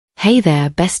Hey there,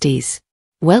 besties.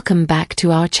 Welcome back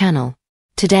to our channel.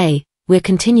 Today, we're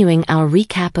continuing our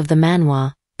recap of the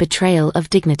manhwa, Betrayal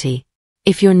of Dignity.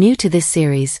 If you're new to this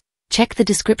series, check the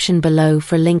description below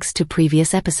for links to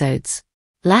previous episodes.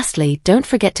 Lastly, don't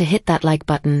forget to hit that like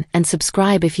button and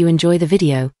subscribe if you enjoy the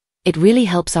video. It really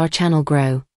helps our channel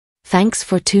grow. Thanks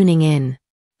for tuning in.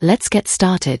 Let's get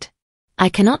started. I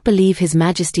cannot believe His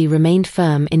Majesty remained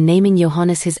firm in naming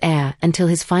Johannes his heir until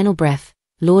his final breath,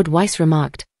 Lord Thisse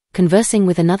remarked, conversing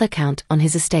with another count on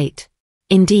his estate.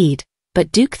 Indeed,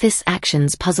 but Duke Thisse's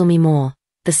actions puzzle me more,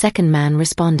 the second man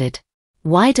responded.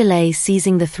 Why delay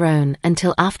seizing the throne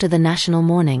until after the national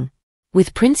mourning?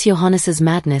 With Prince Johannes's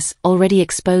madness already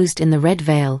exposed in the Red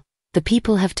Veil, the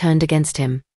people have turned against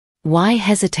him. Why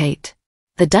hesitate?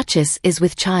 The Duchess is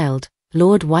with child,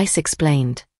 Lord Thisse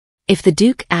explained. If the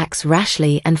Duke acts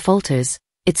rashly and falters,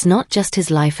 it's not just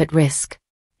his life at risk.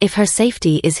 If her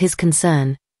safety is his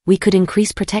concern, we could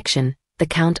increase protection, the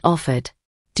Count offered.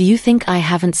 Do you think I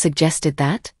haven't suggested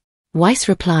that? Thisse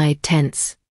replied,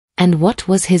 tense. And what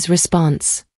was his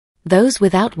response? Those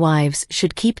without wives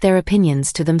should keep their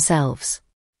opinions to themselves.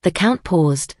 The Count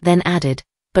paused, then added,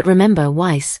 but remember,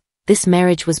 Thisse, this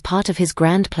marriage was part of his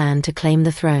grand plan to claim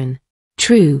the throne.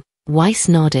 True, Thisse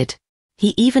nodded.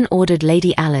 He even ordered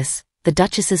Lady Alice, the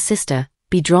Duchess's sister,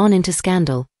 be drawn into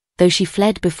scandal, though she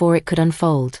fled before it could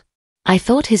unfold. I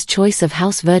thought his choice of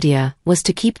House Verdier was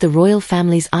to keep the royal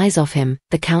family's eyes off him,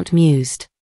 the Count mused.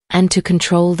 And to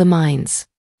control the minds.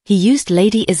 He used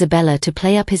Lady Isabella to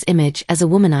play up his image as a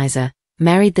womanizer,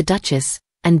 married the Duchess,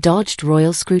 and dodged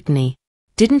royal scrutiny.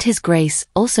 Didn't His Grace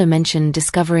also mention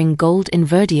discovering gold in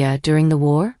Verdier during the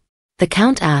war? The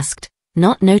Count asked,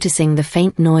 not noticing the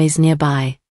faint noise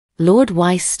nearby. Lord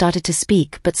Thisse started to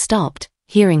speak but stopped,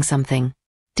 hearing something.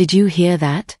 Did you hear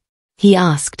that? He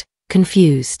asked,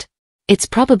 confused. It's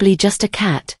probably just a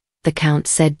cat, the Count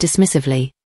said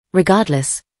dismissively.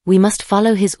 Regardless, we must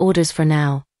follow his orders for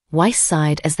now, Thisse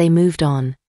sighed as they moved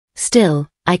on. Still,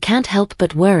 I can't help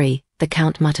but worry, the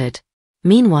Count muttered.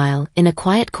 Meanwhile, in a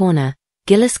quiet corner,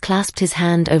 Gillis clasped his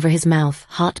hand over his mouth,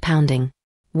 heart pounding.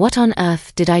 What on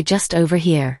earth did I just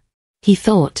overhear? He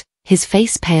thought, his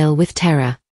face pale with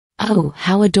terror. Oh,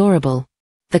 how adorable.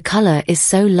 The color is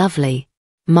so lovely.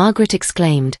 Margaret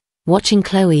exclaimed, watching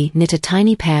Chloe knit a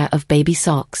tiny pair of baby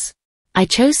socks. I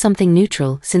chose something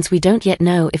neutral since we don't yet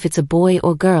know if it's a boy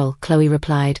or girl, Chloe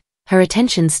replied, her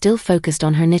attention still focused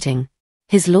on her knitting.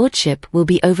 His lordship will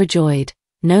be overjoyed,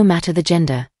 no matter the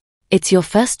gender. It's your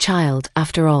first child,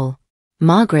 after all.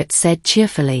 Margaret said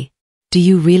cheerfully. Do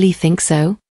you really think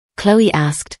so? Chloe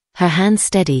asked, her hands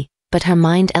steady, but her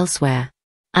mind elsewhere.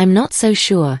 I'm not so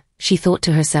sure, she thought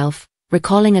to herself,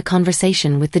 recalling a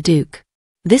conversation with the Duke.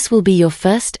 This will be your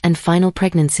first and final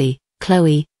pregnancy,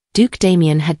 Chloe, Duke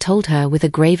Damien had told her with a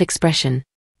grave expression.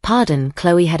 Pardon,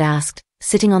 Chloe had asked,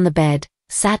 sitting on the bed,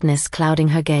 sadness clouding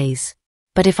her gaze.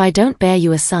 But if I don't bear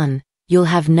you a son, you'll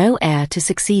have no heir to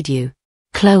succeed you.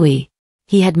 Chloe.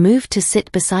 He had moved to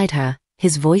sit beside her,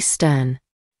 his voice stern.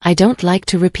 I don't like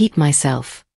to repeat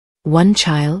myself. One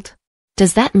child?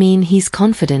 Does that mean he's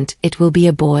confident it will be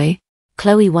a boy?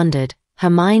 Chloe wondered, her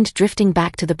mind drifting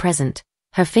back to the present,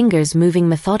 her fingers moving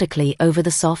methodically over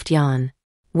the soft yarn.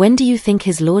 When do you think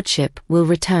his lordship will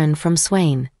return from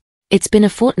Swain? It's been a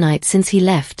fortnight since he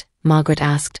left, Margaret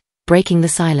asked, breaking the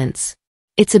silence.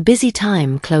 It's a busy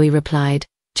time, Chloe replied,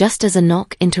 just as a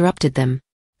knock interrupted them.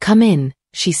 Come in,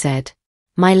 she said.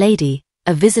 My lady,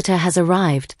 a visitor has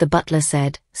arrived, the butler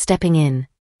said, stepping in.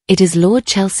 It is Lord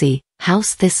Chelsea,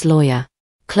 House Thisse lawyer.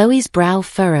 Chloe's brow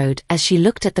furrowed as she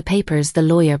looked at the papers the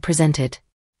lawyer presented.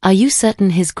 Are you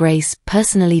certain His Grace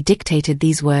personally dictated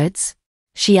these words?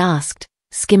 She asked,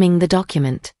 skimming the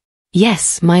document.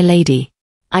 Yes, my lady.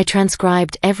 I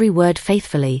transcribed every word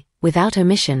faithfully, without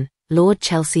omission, Lord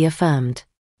Chelsea affirmed.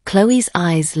 Chloe's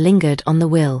eyes lingered on the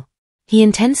will. He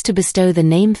intends to bestow the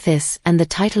name Thisse and the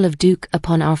title of Duke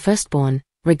upon our firstborn,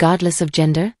 regardless of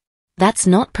gender? That's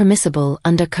not permissible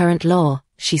under current law,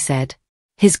 she said.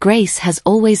 His Grace has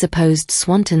always opposed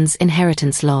Swanton's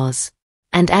inheritance laws.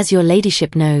 And as your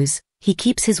ladyship knows, he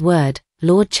keeps his word,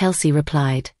 Lord Chelsea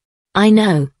replied. I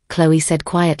know, Chloe said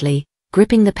quietly,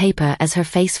 gripping the paper as her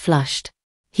face flushed.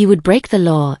 He would break the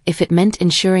law if it meant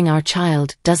ensuring our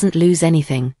child doesn't lose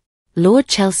anything. Lord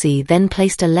Chelsea then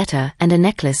placed a letter and a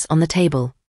necklace on the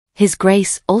table. His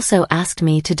Grace also asked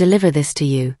me to deliver this to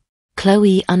you.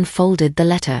 Chloe unfolded the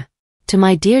letter. To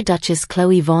my dear Duchess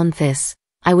Chloe von Thisse,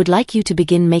 I would like you to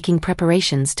begin making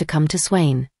preparations to come to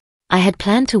Swain. I had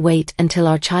planned to wait until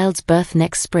our child's birth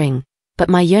next spring, but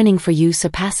my yearning for you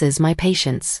surpasses my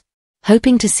patience.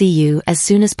 Hoping to see you as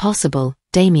soon as possible,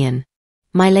 Damien.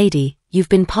 My lady, You've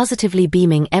been positively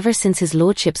beaming ever since his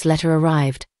lordship's letter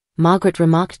arrived, Margaret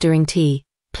remarked during tea,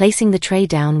 placing the tray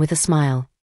down with a smile.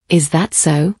 Is that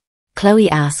so?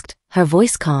 Chloe asked, her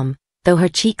voice calm, though her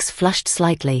cheeks flushed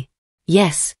slightly.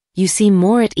 Yes, you seem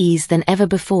more at ease than ever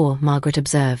before, Margaret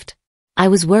observed. I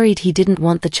was worried he didn't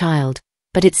want the child,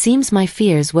 but it seems my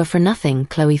fears were for nothing,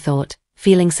 Chloe thought,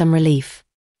 feeling some relief.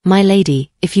 My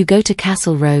lady, if you go to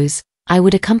Castle Rose, I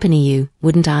would accompany you,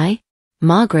 wouldn't I?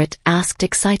 Margaret asked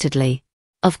excitedly.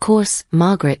 Of course,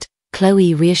 Margaret,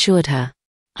 Chloe reassured her.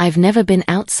 I've never been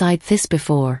outside Thisse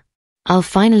before. I'll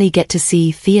finally get to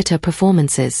see theatre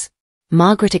performances.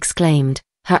 Margaret exclaimed,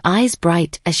 her eyes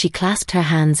bright as she clasped her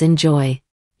hands in joy.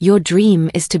 Your dream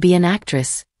is to be an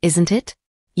actress, isn't it?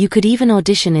 You could even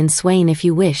audition in Swain if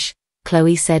you wish,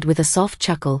 Chloe said with a soft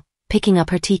chuckle, picking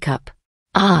up her teacup.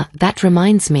 Ah, that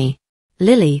reminds me.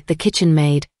 Lily, the kitchen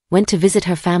maid, went to visit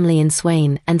her family in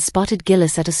Swain and spotted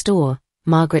Gillis at a store,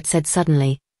 Margaret said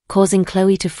suddenly, causing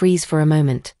Chloe to freeze for a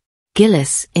moment.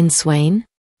 Gillis, in Swain?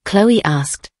 Chloe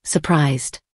asked,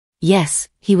 surprised. Yes,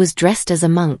 he was dressed as a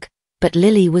monk, but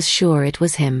Lily was sure it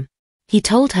was him. He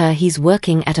told her he's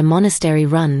working at a monastery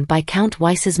run by Count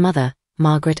Weiss's mother,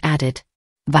 Margaret added.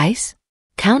 Weiss?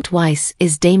 Count Weiss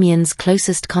is Damien's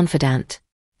closest confidant.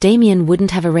 Damien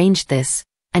wouldn't have arranged this,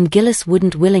 and Gillis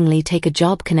wouldn't willingly take a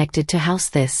job connected to House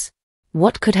Thisse.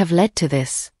 What could have led to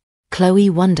this? Chloe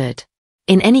wondered.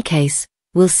 In any case,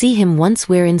 we'll see him once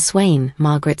we're in Swain,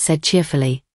 Margaret said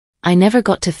cheerfully. I never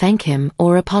got to thank him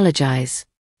or apologize.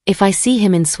 If I see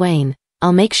him in Swain,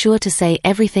 I'll make sure to say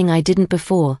everything I didn't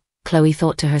before, Chloe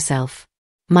thought to herself.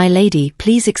 My lady,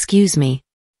 please excuse me.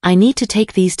 I need to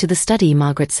take these to the study,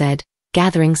 Margaret said,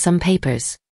 gathering some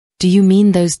papers. Do you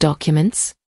mean those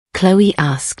documents? Chloe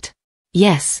asked.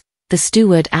 Yes, the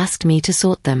steward asked me to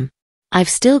sort them. I've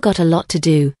still got a lot to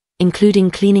do,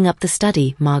 including cleaning up the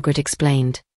study, Margaret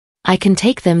explained. I can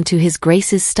take them to His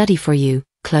Grace's study for you,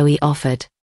 Chloe offered.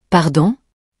 Pardon?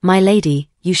 My lady,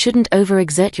 you shouldn't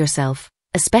overexert yourself,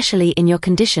 especially in your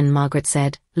condition, Margaret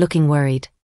said, looking worried.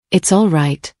 It's all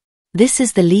right. This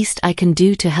is the least I can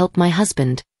do to help my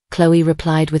husband, Chloe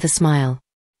replied with a smile.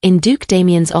 In Duke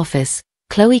Damien's office,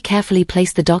 Chloe carefully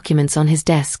placed the documents on his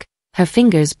desk, her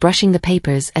fingers brushing the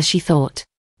papers as she thought.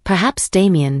 Perhaps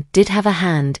Damien did have a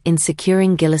hand in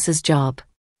securing Gillis's job.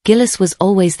 Gillis was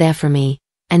always there for me,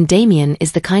 and Damien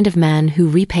is the kind of man who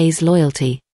repays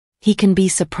loyalty. He can be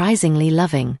surprisingly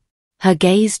loving. Her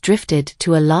gaze drifted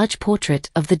to a large portrait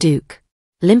of the Duke.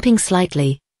 Limping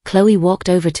slightly, Chloe walked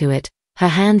over to it, her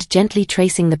hand gently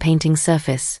tracing the painting's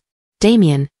surface.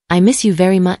 Damien, I miss you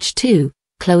very much too,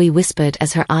 Chloe whispered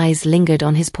as her eyes lingered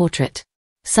on his portrait.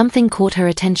 Something caught her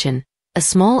attention, a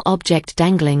small object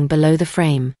dangling below the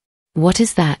frame. What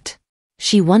is that?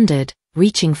 She wondered,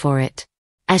 reaching for it.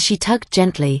 As she tugged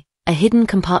gently, a hidden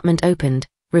compartment opened,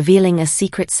 revealing a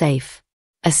secret safe.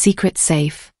 A secret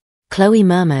safe? Chloe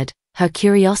murmured, her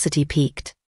curiosity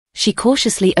piqued. She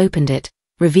cautiously opened it,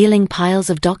 revealing piles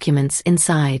of documents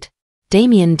inside.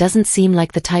 Damien doesn't seem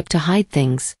like the type to hide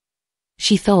things,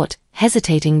 she thought,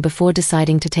 hesitating before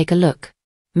deciding to take a look.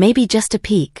 Maybe just a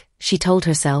peek, she told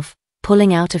herself,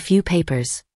 pulling out a few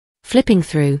papers. Flipping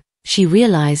through, she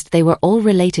realized they were all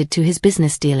related to his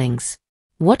business dealings.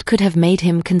 What could have made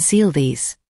him conceal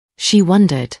these? She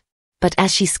wondered. But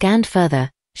as she scanned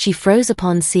further, she froze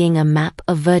upon seeing a map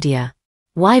of Verdier.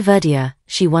 Why Verdier,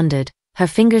 she wondered, her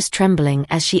fingers trembling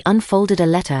as she unfolded a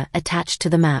letter attached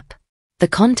to the map. The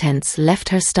contents left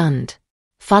her stunned.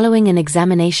 Following an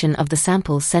examination of the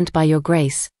samples sent by Your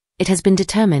Grace, it has been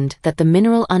determined that the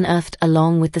mineral unearthed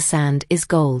along with the sand is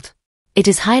gold. It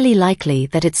is highly likely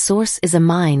that its source is a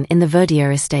mine in the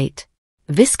Verdier estate.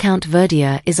 Viscount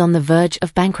Verdier is on the verge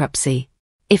of bankruptcy.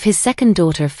 If his second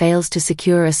daughter fails to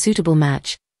secure a suitable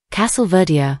match, Castle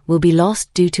Verdier will be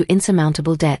lost due to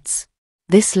insurmountable debts.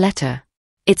 This letter.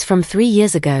 It's from 3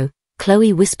 years ago,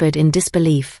 Chloe whispered in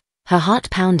disbelief, her heart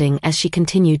pounding as she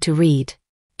continued to read.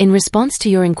 In response to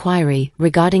your inquiry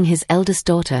regarding his eldest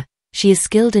daughter, she is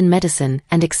skilled in medicine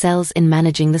and excels in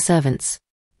managing the servants.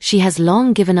 She has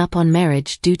long given up on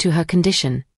marriage due to her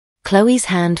condition. Chloe's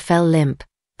hand fell limp,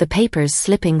 the papers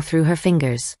slipping through her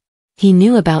fingers. He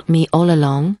knew about me all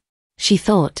along? She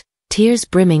thought, tears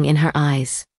brimming in her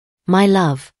eyes. My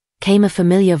love, came a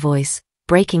familiar voice,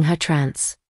 breaking her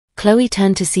trance. Chloe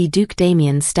turned to see Duke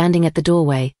Damien standing at the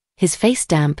doorway, his face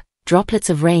damp, droplets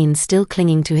of rain still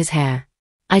clinging to his hair.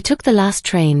 I took the last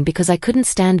train because I couldn't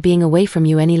stand being away from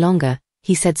you any longer,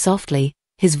 he said softly,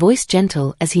 his voice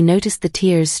gentle as he noticed the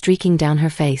tears streaking down her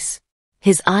face.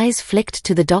 His eyes flicked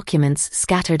to the documents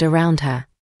scattered around her.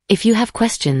 If you have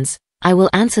questions, I will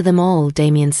answer them all,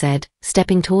 Damien said,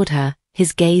 stepping toward her,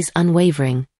 his gaze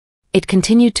unwavering. It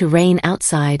continued to rain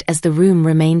outside as the room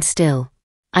remained still.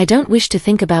 I don't wish to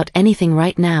think about anything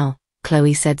right now,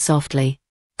 Chloe said softly.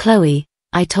 Chloe,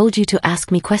 I told you to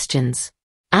ask me questions.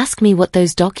 Ask me what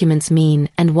those documents mean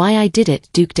and why I did it,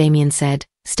 Duke Damien said,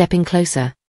 stepping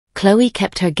closer. Chloe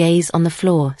kept her gaze on the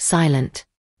floor, silent.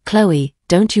 Chloe,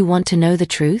 don't you want to know the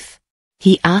truth?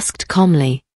 He asked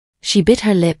calmly. She bit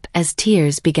her lip as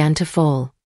tears began to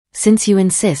fall. Since you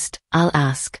insist, I'll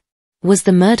ask. Was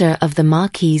the murder of the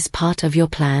Marquise part of your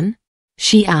plan?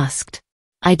 She asked.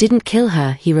 I didn't kill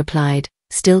her, he replied,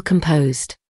 still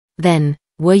composed. Then,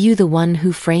 were you the one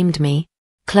who framed me?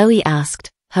 Chloe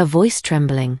asked, her voice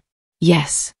trembling.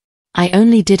 Yes. I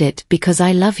only did it because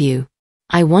I love you.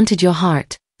 I wanted your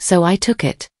heart, so I took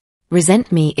it.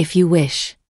 Resent me if you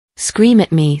wish. Scream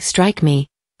at me, strike me,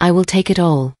 I will take it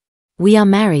all. We are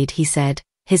married, he said,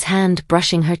 his hand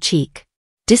brushing her cheek.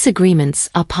 Disagreements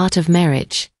are part of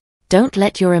marriage. Don't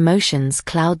let your emotions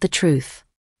cloud the truth.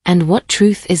 And what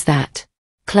truth is that?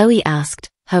 Chloe asked,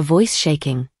 her voice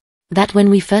shaking. That when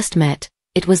we first met,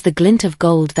 it was the glint of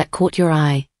gold that caught your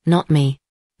eye, not me.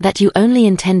 That you only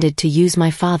intended to use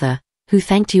my father, who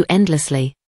thanked you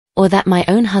endlessly. Or that my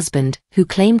own husband, who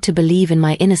claimed to believe in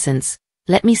my innocence,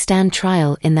 let me stand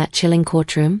trial in that chilling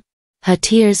courtroom? Her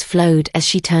tears flowed as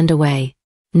she turned away.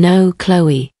 No,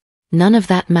 Chloe. None of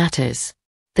that matters.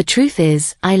 The truth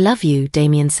is, I love you,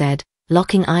 Damien said,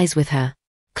 locking eyes with her.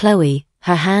 Chloe,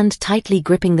 her hand tightly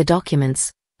gripping the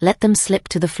documents, let them slip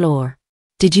to the floor.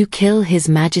 Did you kill His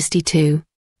Majesty too?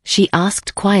 She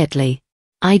asked quietly.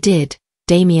 I did,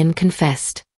 Damien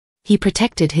confessed. He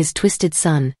protected his twisted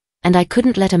son, and I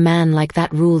couldn't let a man like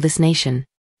that rule this nation.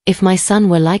 If my son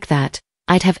were like that,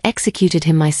 I'd have executed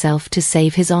him myself to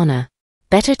save his honor.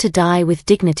 Better to die with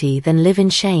dignity than live in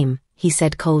shame, he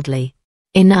said coldly.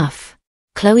 Enough.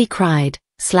 Chloe cried,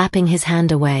 slapping his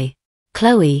hand away.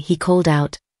 Chloe, he called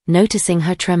out, noticing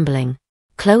her trembling.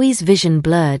 Chloe's vision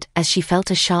blurred as she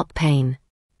felt a sharp pain.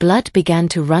 Blood began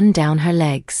to run down her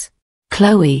legs.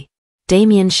 Chloe!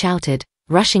 Damien shouted,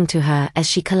 rushing to her as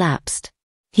she collapsed.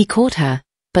 He caught her,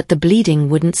 but the bleeding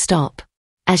wouldn't stop.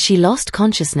 As she lost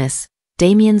consciousness,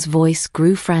 Damien's voice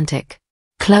grew frantic.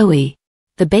 Chloe!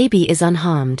 The baby is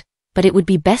unharmed, but it would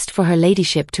be best for her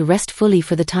ladyship to rest fully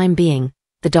for the time being,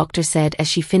 the doctor said as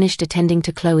she finished attending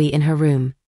to Chloe in her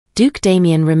room. Duke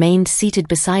Damien remained seated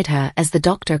beside her as the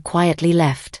doctor quietly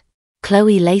left.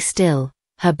 Chloe lay still,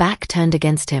 her back turned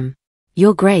against him.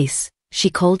 Your Grace, she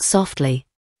called softly.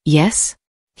 Yes?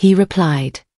 He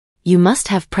replied. You must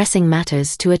have pressing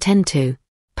matters to attend to.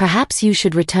 Perhaps you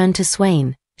should return to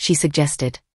Swain, she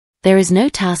suggested. There is no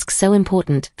task so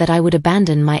important that I would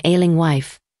abandon my ailing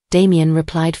wife, Damien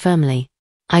replied firmly.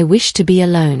 I wish to be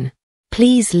alone.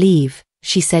 Please leave,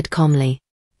 she said calmly.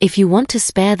 If you want to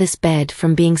spare this bed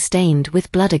from being stained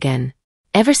with blood again.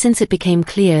 Ever since it became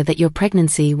clear that your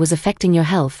pregnancy was affecting your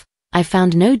health, I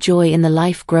found no joy in the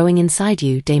life growing inside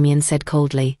you, Damien said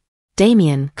coldly.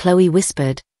 Damien, Chloe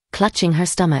whispered, clutching her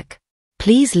stomach.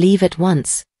 Please leave at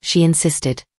once, she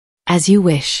insisted. As you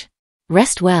wish.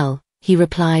 Rest well, he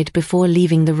replied before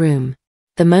leaving the room.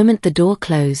 The moment the door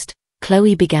closed,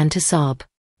 Chloe began to sob.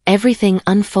 Everything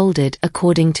unfolded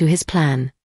according to his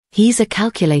plan. He's a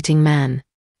calculating man.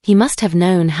 He must have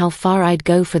known how far I'd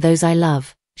go for those I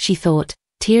love, she thought,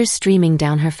 tears streaming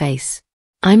down her face.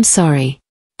 I'm sorry.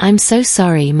 I'm so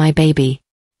sorry, my baby.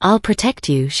 I'll protect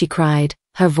you, she cried,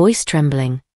 her voice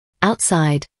trembling.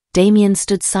 Outside, Damien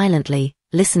stood silently,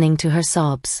 listening to her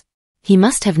sobs. He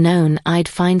must have known I'd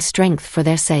find strength for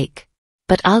their sake.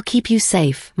 But I'll keep you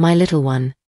safe, my little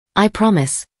one. I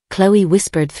promise, Chloe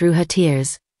whispered through her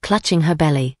tears, clutching her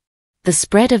belly. The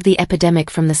spread of the epidemic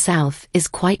from the south is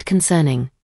quite concerning.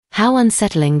 How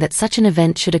unsettling that such an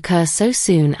event should occur so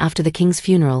soon after the king's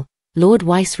funeral, Lord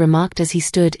Weiss remarked as he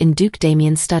stood in Duke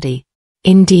Damien's study.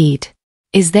 Indeed.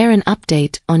 Is there an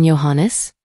update on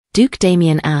Johannes? Duke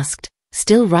Damien asked,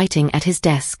 still writing at his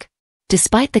desk.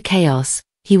 Despite the chaos,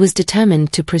 he was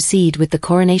determined to proceed with the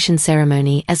coronation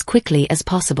ceremony as quickly as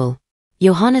possible.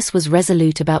 Johannes was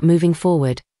resolute about moving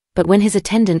forward, but when his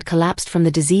attendant collapsed from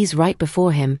the disease right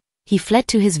before him, he fled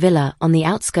to his villa on the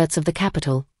outskirts of the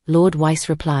capital, Lord Weiss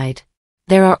replied.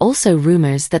 There are also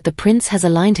rumors that the prince has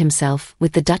aligned himself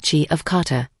with the Duchy of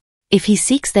Carter. If he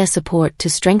seeks their support to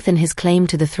strengthen his claim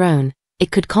to the throne,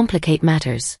 it could complicate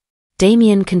matters.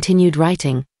 Damien continued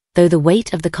writing, though the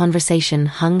weight of the conversation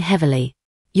hung heavily.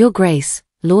 Your Grace,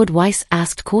 Lord Weiss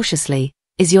asked cautiously,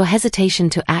 is your hesitation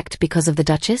to act because of the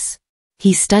Duchess?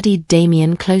 He studied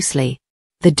Damien closely.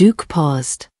 The Duke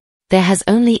paused. There has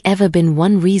only ever been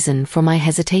one reason for my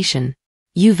hesitation.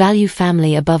 You value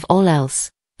family above all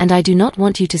else, and I do not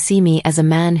want you to see me as a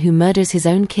man who murders his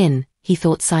own kin, he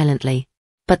thought silently.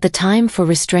 But the time for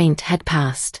restraint had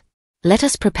passed. Let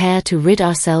us prepare to rid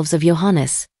ourselves of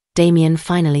Johannes, Damien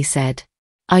finally said.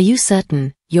 Are you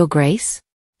certain, Your Grace?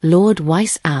 Lord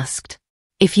Wyse asked.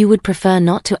 If you would prefer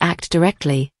not to act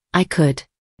directly, I could.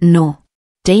 No.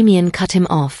 Damien cut him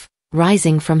off,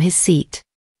 rising from his seat.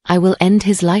 I will end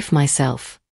his life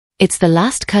myself. It's the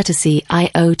last courtesy I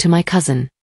owe to my cousin.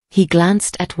 He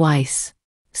glanced at Wyse.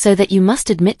 So that you must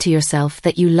admit to yourself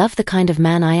that you love the kind of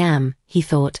man I am, he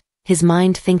thought, his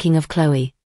mind thinking of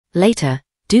Chloe. Later,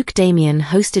 Duke Damien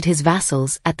hosted his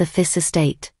vassals at the Thisse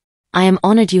estate. I am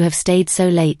honored you have stayed so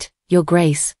late, Your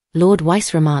Grace, Lord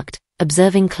Wyse remarked,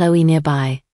 observing Chloe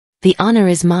nearby. The honor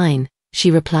is mine, she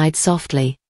replied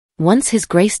softly. Once His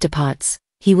Grace departs,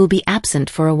 he will be absent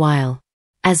for a while.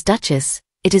 As Duchess,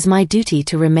 it is my duty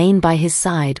to remain by his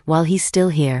side while he's still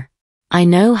here. I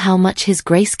know how much His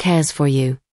Grace cares for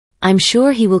you. I'm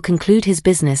sure he will conclude his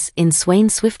business in Swain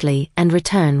swiftly and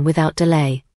return without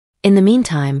delay. In the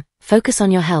meantime, focus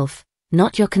on your health,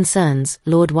 not your concerns,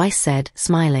 Lord Wyse said,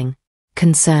 smiling.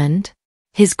 Concerned?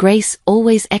 His Grace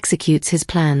always executes his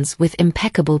plans with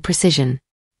impeccable precision.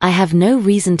 I have no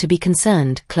reason to be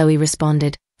concerned, Chloe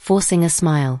responded, forcing a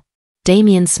smile.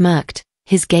 Damien smirked,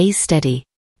 his gaze steady.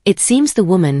 It seems the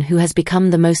woman who has become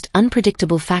the most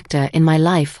unpredictable factor in my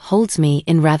life holds me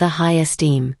in rather high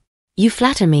esteem. You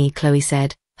flatter me, Chloe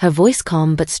said, her voice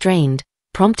calm but strained,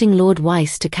 prompting Lord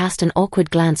Wyse to cast an awkward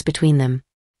glance between them.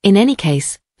 In any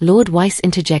case, Lord Wyse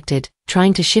interjected,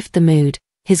 trying to shift the mood,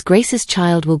 His Grace's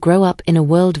child will grow up in a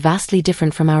world vastly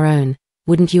different from our own,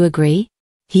 wouldn't you agree?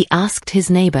 He asked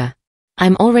his neighbor.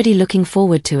 I'm already looking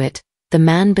forward to it, the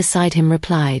man beside him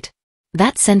replied.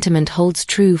 That sentiment holds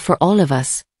true for all of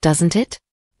us, doesn't it?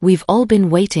 We've all been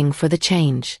waiting for the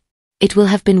change. It will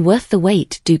have been worth the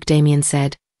wait, Duke Damien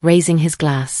said, raising his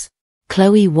glass.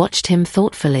 Chloe watched him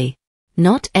thoughtfully.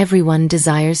 Not everyone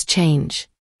desires change.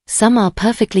 Some are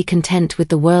perfectly content with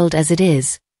the world as it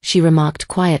is, she remarked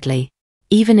quietly.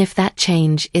 Even if that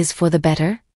change is for the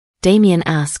better? Damien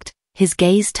asked, his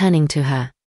gaze turning to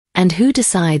her. And who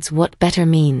decides what better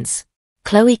means?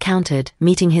 Chloe countered,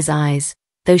 meeting his eyes,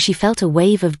 though she felt a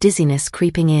wave of dizziness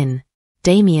creeping in.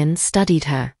 Damien studied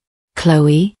her.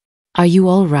 Chloe, are you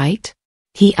all right?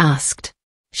 He asked.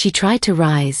 She tried to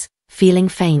rise, feeling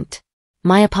faint.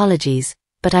 My apologies,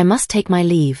 but I must take my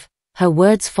leave, her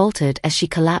words faltered as she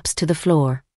collapsed to the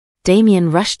floor.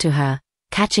 Damien rushed to her,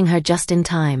 catching her just in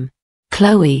time.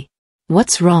 Chloe,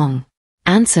 what's wrong?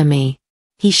 Answer me,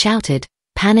 he shouted,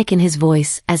 panic in his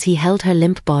voice as he held her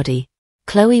limp body.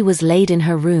 Chloe was laid in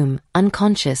her room,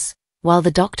 unconscious, while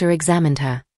the doctor examined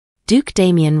her. Duke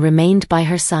Damien remained by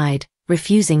her side,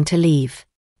 refusing to leave.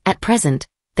 At present,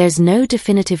 there's no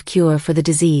definitive cure for the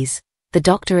disease, the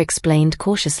doctor explained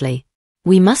cautiously.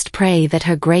 We must pray that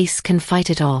Her Grace can fight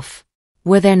it off.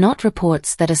 Were there not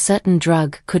reports that a certain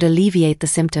drug could alleviate the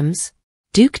symptoms?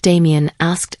 Duke Damien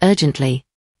asked urgently.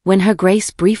 When Her Grace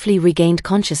briefly regained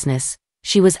consciousness,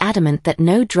 she was adamant that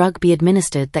no drug be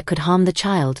administered that could harm the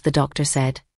child, the doctor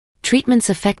said. Treatments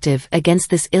effective against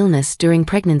this illness during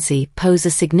pregnancy pose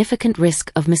a significant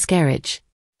risk of miscarriage.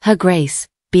 Her Grace,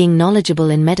 being knowledgeable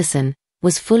in medicine,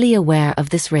 was fully aware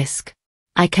of this risk.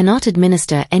 I cannot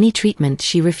administer any treatment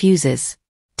she refuses.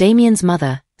 Damien's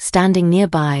mother, standing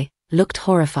nearby, looked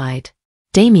horrified.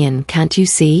 Damien, can't you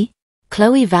see?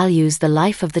 Chloe values the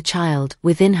life of the child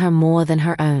within her more than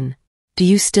her own. Do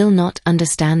you still not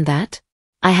understand that?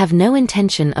 I have no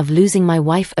intention of losing my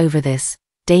wife over this,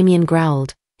 Damien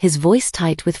growled, his voice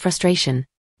tight with frustration.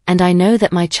 And I know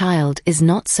that my child is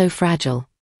not so fragile.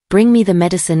 Bring me the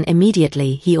medicine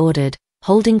immediately, he ordered,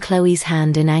 holding Chloe's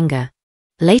hand in anger.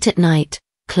 Late at night,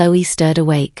 Chloe stirred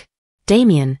awake.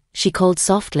 Damien, she called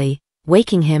softly,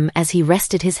 waking him as he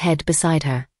rested his head beside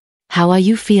her. How are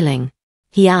you feeling?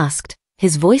 He asked,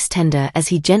 his voice tender as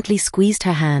he gently squeezed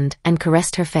her hand and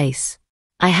caressed her face.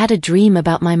 I had a dream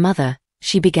about my mother,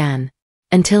 she began.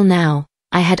 Until now,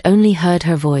 I had only heard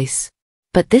her voice.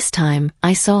 But this time,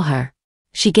 I saw her.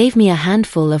 She gave me a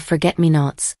handful of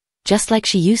forget-me-nots, just like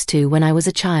she used to when I was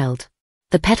a child.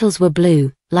 The petals were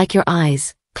blue, like your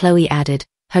eyes, Chloe added,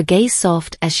 her gaze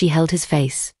soft as she held his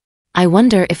face. I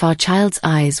wonder if our child's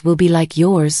eyes will be like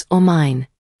yours or mine.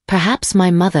 Perhaps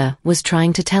my mother was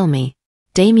trying to tell me.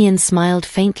 Damien smiled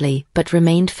faintly but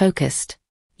remained focused.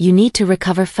 You need to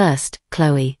recover first,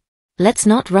 Chloe. Let's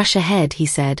not rush ahead, he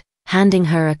said, handing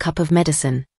her a cup of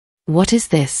medicine. What is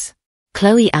this?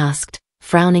 Chloe asked,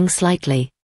 frowning slightly.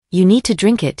 You need to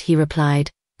drink it, he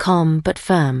replied, calm but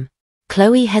firm.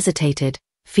 Chloe hesitated,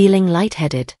 feeling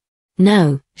lightheaded.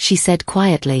 No, she said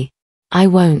quietly. I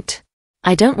won't.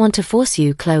 I don't want to force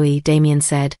you, Chloe, Damien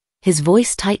said, his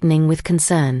voice tightening with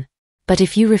concern. But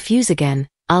if you refuse again,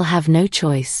 I'll have no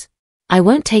choice. I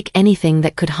won't take anything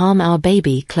that could harm our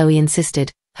baby, Chloe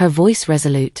insisted, her voice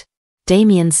resolute.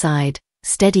 Damien sighed,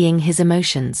 steadying his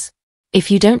emotions. If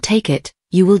you don't take it,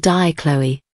 you will die,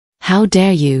 Chloe. How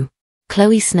dare you?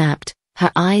 Chloe snapped,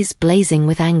 her eyes blazing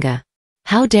with anger.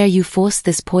 How dare you force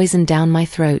this poison down my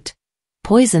throat?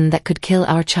 Poison that could kill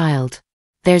our child.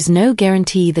 There's no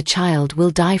guarantee the child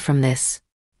will die from this.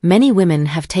 Many women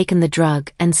have taken the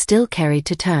drug and still carried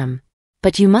to term.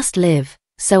 But you must live,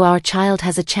 so our child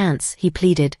has a chance, he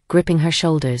pleaded, gripping her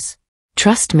shoulders.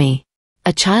 Trust me.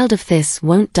 A child of Thisse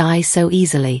won't die so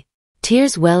easily.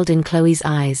 Tears welled in Chloe's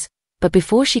eyes, but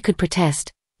before she could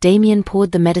protest, Damien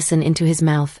poured the medicine into his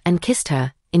mouth and kissed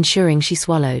her, ensuring she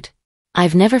swallowed.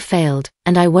 I've never failed,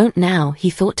 and I won't now,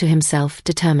 he thought to himself,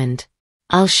 determined.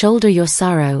 I'll shoulder your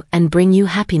sorrow and bring you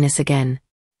happiness again.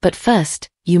 But first,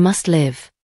 you must live.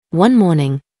 One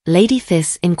morning, Lady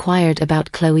Thisse inquired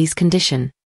about Chloe's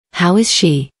condition. How is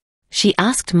she? She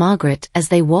asked Margaret as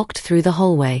they walked through the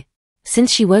hallway.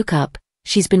 Since she woke up,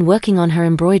 she's been working on her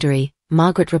embroidery,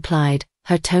 Margaret replied,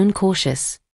 her tone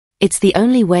cautious. It's the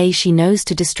only way she knows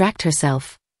to distract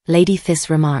herself, Lady Thisse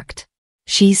remarked.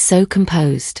 She's so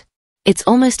composed. It's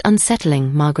almost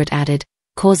unsettling, Margaret added,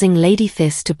 causing Lady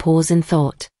Thisse to pause in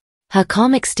thought. Her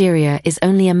calm exterior is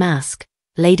only a mask,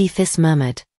 Lady Thisse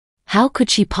murmured. How could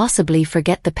she possibly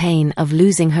forget the pain of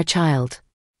losing her child?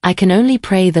 I can only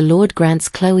pray the Lord grants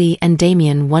Chloe and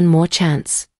Damien one more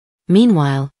chance.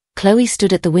 Meanwhile, Chloe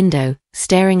stood at the window,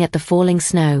 staring at the falling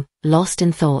snow, lost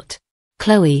in thought.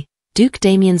 Chloe, Duke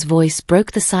Damien's voice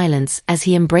broke the silence as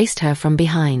he embraced her from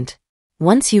behind.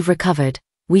 Once you've recovered,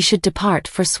 we should depart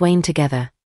for Swain together.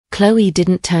 Chloe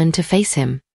didn't turn to face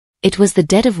him. It was the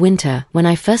dead of winter when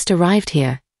I first arrived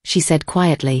here, she said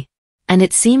quietly. And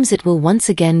it seems it will once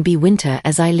again be winter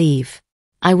as I leave.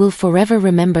 I will forever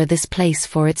remember this place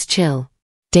for its chill.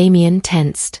 Damien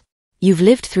tensed. You've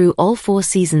lived through all 4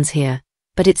 seasons here,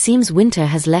 but it seems winter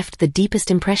has left the deepest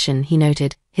impression, he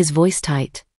noted, his voice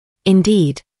tight.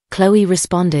 Indeed, Chloe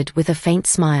responded with a faint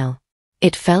smile.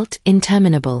 It felt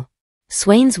interminable.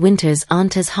 Swain's winters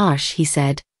aren't as harsh, he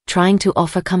said, trying to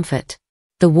offer comfort.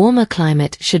 The warmer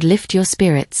climate should lift your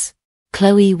spirits.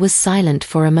 Chloe was silent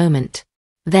for a moment.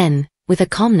 Then, with a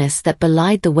calmness that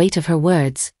belied the weight of her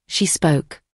words, she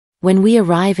spoke. When we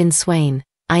arrive in Swain,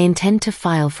 I intend to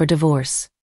file for divorce.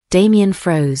 Damien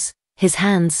froze, his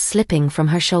hands slipping from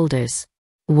her shoulders.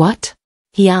 What?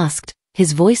 He asked,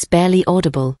 his voice barely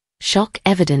audible, shock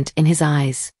evident in his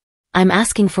eyes. I'm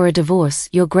asking for a divorce,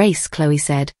 Your Grace, Chloe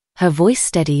said, her voice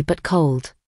steady but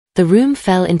cold. The room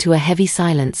fell into a heavy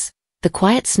silence, the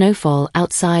quiet snowfall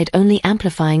outside only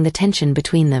amplifying the tension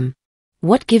between them.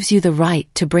 What gives you the right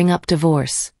to bring up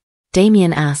divorce?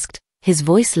 Damien asked, his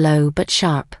voice low but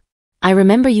sharp. I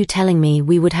remember you telling me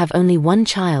we would have only one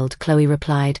child, Chloe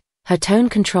replied, her tone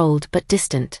controlled but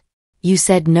distant. You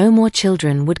said no more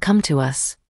children would come to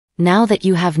us. Now that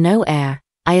you have no heir,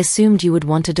 I assumed you would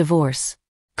want a divorce.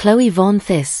 Chloe von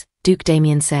Thisse, Duke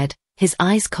Damien said, his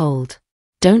eyes cold.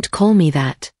 Don't call me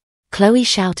that. Chloe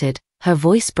shouted, her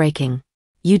voice breaking.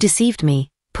 You deceived me,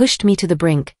 pushed me to the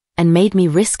brink, and made me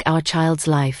risk our child's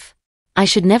life. I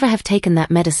should never have taken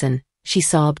that medicine, she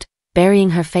sobbed,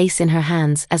 burying her face in her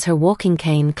hands as her walking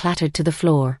cane clattered to the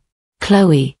floor.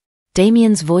 Chloe.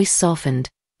 Damien's voice softened,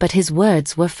 but his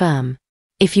words were firm.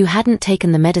 If you hadn't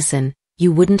taken the medicine,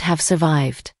 you wouldn't have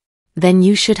survived. Then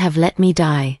you should have let me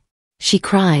die. She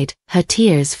cried, her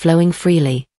tears flowing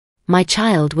freely. My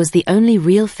child was the only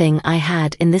real thing I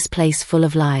had in this place full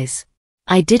of lies.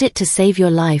 I did it to save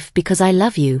your life because I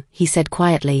love you, he said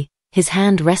quietly, his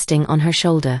hand resting on her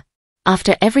shoulder.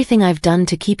 After everything I've done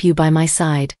to keep you by my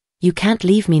side, you can't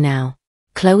leave me now.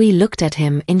 Chloe looked at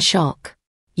him in shock.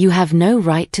 You have no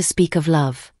right to speak of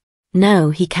love.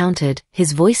 No, he countered,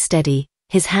 his voice steady,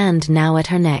 his hand now at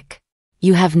her neck.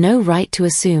 You have no right to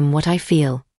assume what I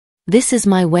feel. This is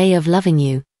my way of loving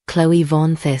you, Chloe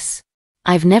von Thisse.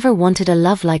 I've never wanted a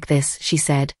love like this, she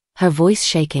said, her voice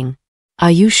shaking. Are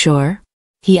you sure?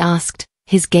 He asked,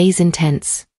 his gaze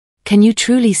intense. Can you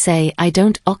truly say I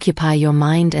don't occupy your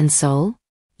mind and soul?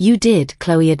 You did,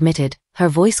 Chloe admitted, her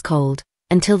voice cold,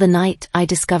 until the night I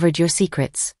discovered your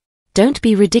secrets. Don't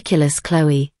be ridiculous,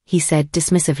 Chloe, he said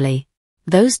dismissively.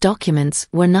 Those documents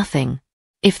were nothing.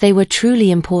 If they were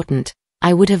truly important,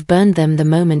 I would have burned them the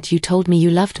moment you told me you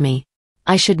loved me.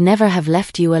 I should never have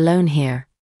left you alone here.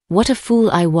 What a fool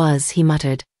I was, he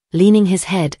muttered, leaning his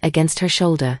head against her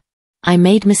shoulder. I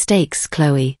made mistakes,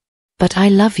 Chloe. But I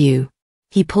love you.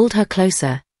 He pulled her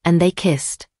closer, and they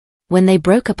kissed. When they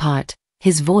broke apart,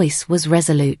 his voice was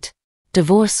resolute.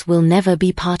 Divorce will never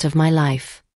be part of my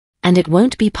life. And it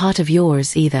won't be part of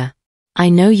yours either. I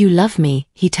know you love me,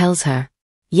 he tells her.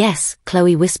 Yes,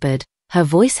 Chloe whispered, her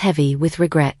voice heavy with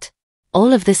regret.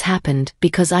 All of this happened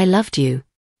because I loved you.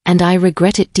 And I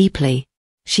regret it deeply,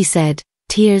 she said,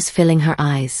 tears filling her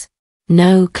eyes.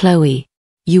 No, Chloe.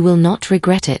 You will not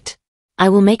regret it. I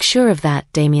will make sure of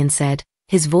that, Damien said,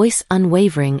 his voice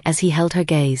unwavering as he held her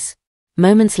gaze.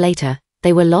 Moments later,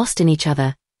 they were lost in each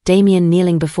other, Damien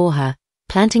kneeling before her,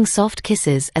 planting soft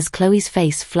kisses as Chloe's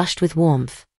face flushed with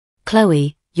warmth.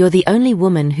 Chloe, you're the only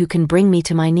woman who can bring me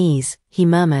to my knees, he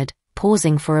murmured,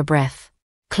 pausing for a breath.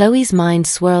 Chloe's mind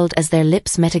swirled as their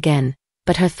lips met again,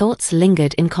 but her thoughts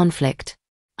lingered in conflict.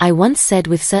 I once said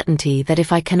with certainty that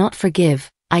if I cannot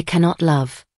forgive, I cannot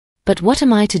love. But what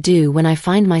am I to do when I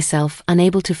find myself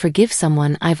unable to forgive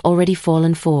someone I've already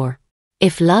fallen for?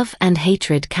 If love and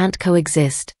hatred can't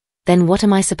coexist, then what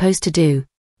am I supposed to do?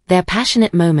 Their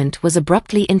passionate moment was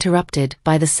abruptly interrupted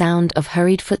by the sound of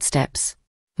hurried footsteps.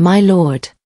 My lord.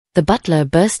 The butler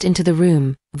burst into the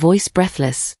room, voice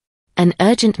breathless. An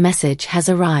urgent message has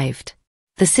arrived.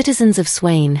 The citizens of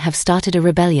Swain have started a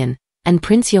rebellion, and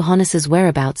Prince Johannes's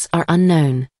whereabouts are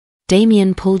unknown.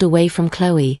 Damien pulled away from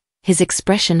Chloe, his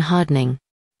expression hardening.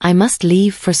 I must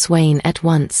leave for Swain at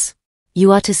once.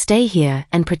 You are to stay here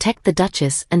and protect the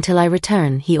Duchess until I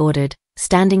return, he ordered,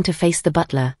 standing to face the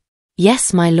butler.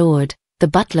 Yes, my lord, the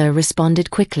butler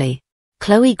responded quickly.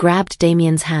 Chloe grabbed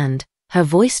Damien's hand, her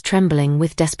voice trembling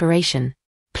with desperation.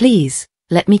 Please,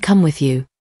 let me come with you.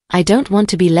 I don't want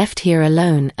to be left here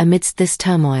alone amidst this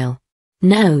turmoil.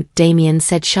 No, Damien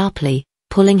said sharply,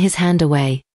 pulling his hand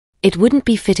away. It wouldn't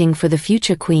be fitting for the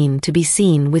future queen to be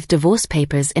seen with divorce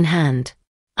papers in hand.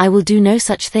 I will do no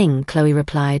such thing, Chloe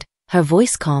replied, her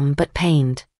voice calm but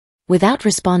pained. Without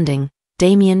responding,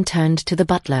 Damien turned to the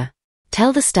butler.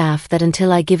 Tell the staff that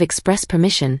until I give express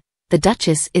permission, the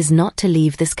Duchess is not to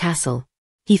leave this castle.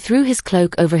 He threw his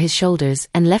cloak over his shoulders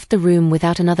and left the room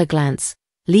without another glance,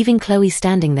 leaving Chloe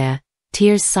standing there,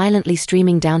 tears silently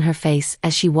streaming down her face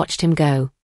as she watched him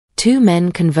go. Two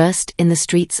men conversed in the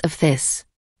streets of Thisse.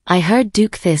 I heard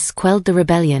Duke Thisse quelled the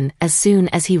rebellion as soon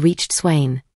as he reached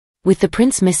Swain. With the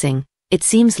prince missing, it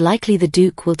seems likely the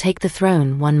Duke will take the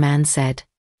throne, one man said.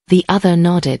 The other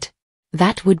nodded.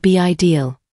 That would be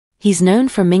ideal. He's known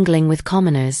for mingling with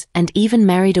commoners and even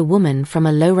married a woman from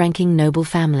a low-ranking noble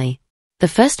family. The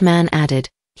first man added,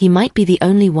 he might be the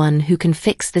only one who can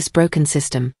fix this broken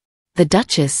system. The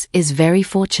Duchess is very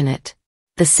fortunate.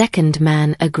 The second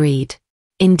man agreed.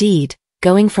 Indeed,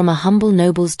 going from a humble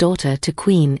noble's daughter to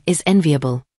queen is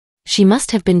enviable. She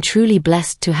must have been truly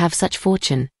blessed to have such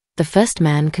fortune, the first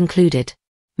man concluded.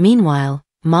 Meanwhile,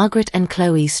 Margaret and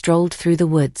Chloe strolled through the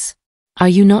woods. Are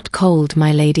you not cold,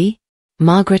 my lady?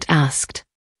 Margaret asked.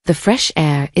 The fresh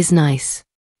air is nice.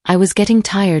 I was getting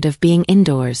tired of being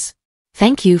indoors.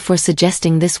 Thank you for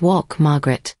suggesting this walk,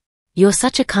 Margaret. You're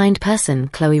such a kind person,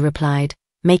 Chloe replied,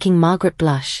 making Margaret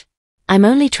blush. I'm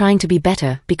only trying to be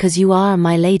better because you are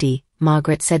my lady,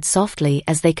 Margaret said softly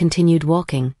as they continued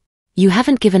walking. You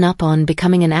haven't given up on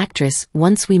becoming an actress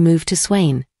once we moved to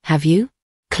Swain, have you?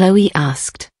 Chloe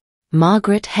asked.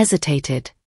 Margaret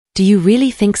hesitated. Do you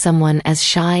really think someone as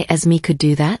shy as me could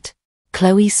do that?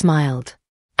 Chloe smiled.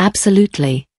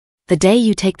 Absolutely. The day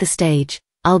you take the stage,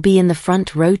 I'll be in the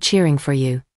front row cheering for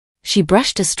you. She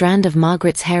brushed a strand of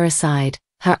Margaret's hair aside,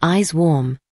 her eyes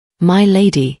warm. My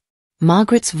lady.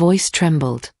 Margaret's voice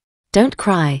trembled. Don't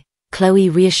cry, Chloe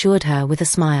reassured her with a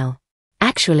smile.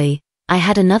 Actually, I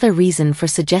had another reason for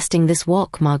suggesting this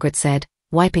walk, Margaret said,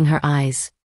 wiping her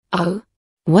eyes. Oh?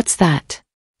 What's that?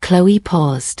 Chloe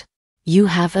paused. You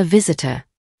have a visitor.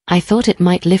 I thought it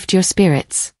might lift your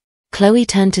spirits. Chloe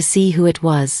turned to see who it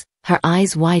was, her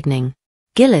eyes widening.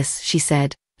 Gillis, she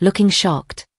said, looking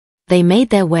shocked. They made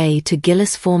their way to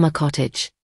Gillis' former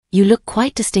cottage. You look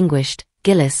quite distinguished,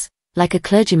 Gillis, like a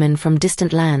clergyman from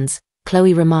distant lands,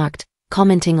 Chloe remarked,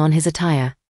 commenting on his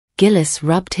attire. Gillis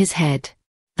rubbed his head.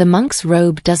 The monk's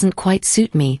robe doesn't quite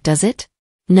suit me, does it?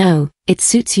 No, it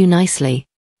suits you nicely.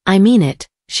 I mean it,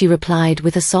 she replied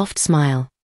with a soft smile.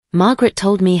 Margaret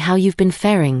told me how you've been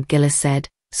faring, Gillis said,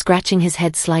 scratching his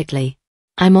head slightly.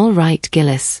 I'm all right,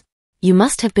 Gillis. You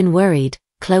must have been worried,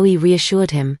 Chloe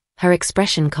reassured him, her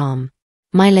expression calm.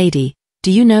 My lady,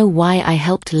 do you know why I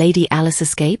helped Lady Alice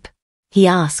escape? He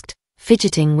asked,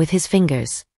 fidgeting with his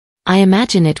fingers. I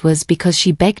imagine it was because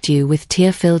she begged you with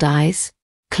tear-filled eyes?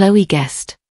 Chloe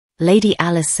guessed. Lady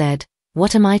Alice said,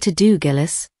 What am I to do,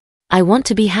 Gillis? I want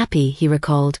to be happy, he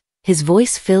recalled, his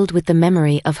voice filled with the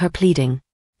memory of her pleading.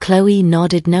 Chloe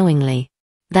nodded knowingly.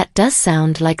 That does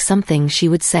sound like something she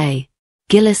would say.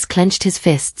 Gillis clenched his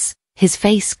fists, his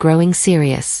face growing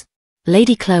serious.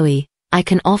 Lady Chloe, I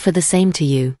can offer the same to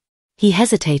you. He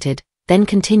hesitated, then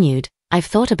continued, I've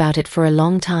thought about it for a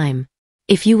long time.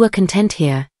 If you were content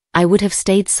here, I would have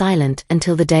stayed silent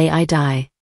until the day I die.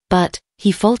 But,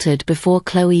 he faltered before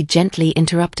Chloe gently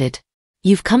interrupted.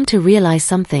 You've come to realize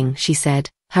something, she said,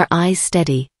 her eyes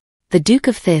steady. The Duke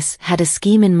of Thisse had a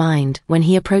scheme in mind when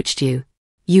he approached you.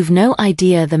 You've no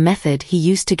idea the method he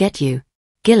used to get you.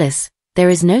 Gillis, there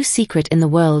is no secret in the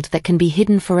world that can be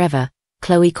hidden forever,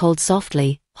 Chloe called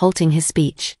softly, halting his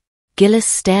speech. Gillis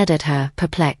stared at her,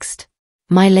 perplexed.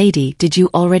 My lady, did you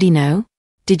already know?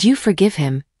 Did you forgive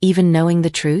him, even knowing the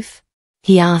truth?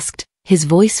 He asked, his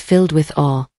voice filled with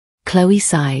awe. Chloe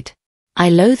sighed. I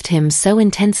loathed him so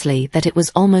intensely that it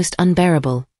was almost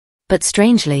unbearable. But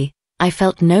strangely, I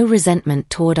felt no resentment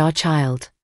toward our child.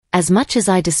 As much as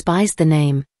I despised the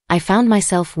name, I found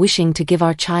myself wishing to give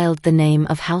our child the name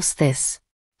of House Thisse.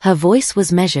 Her voice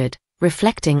was measured,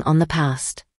 reflecting on the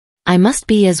past. I must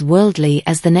be as worldly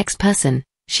as the next person,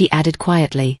 she added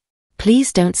quietly.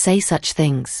 Please don't say such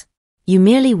things. You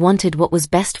merely wanted what was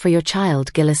best for your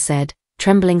child, Gillis said,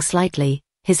 trembling slightly,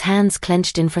 his hands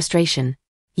clenched in frustration.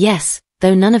 Yes,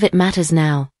 though none of it matters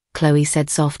now, Chloe said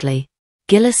softly.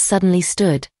 Gillis suddenly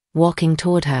stood, walking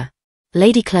toward her.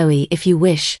 Lady Chloe, if you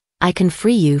wish, I can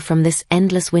free you from this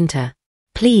endless winter.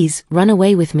 Please, run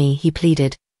away with me, he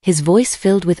pleaded, his voice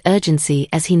filled with urgency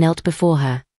as he knelt before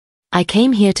her. I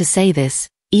came here to say this,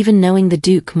 even knowing the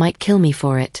Duke might kill me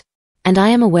for it. And I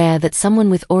am aware that someone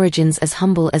with origins as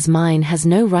humble as mine has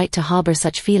no right to harbor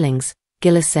such feelings,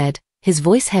 Gillis said, his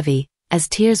voice heavy, as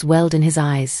tears welled in his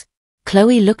eyes.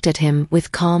 Chloe looked at him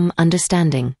with calm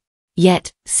understanding.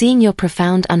 Yet, seeing your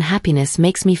profound unhappiness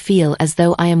makes me feel as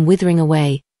though I am withering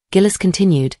away, Gillis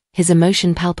continued, his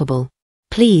emotion palpable.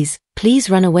 Please, please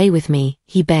run away with me,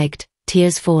 he begged,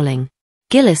 tears falling.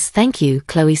 Gillis, thank you,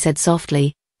 Chloe said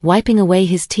softly, wiping away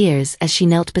his tears as she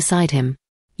knelt beside him.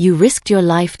 You risked your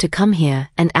life to come here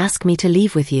and ask me to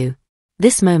leave with you.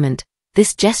 This moment,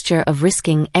 this gesture of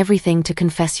risking everything to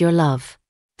confess your love.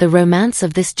 The romance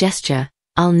of this gesture,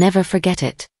 I'll never forget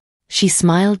it. She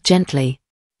smiled gently.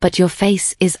 But your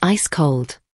face is ice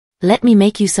cold. Let me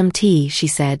make you some tea, she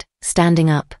said, standing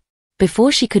up.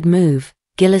 Before she could move,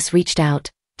 Gillis reached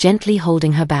out, gently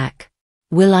holding her back.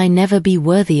 Will I never be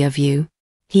worthy of you?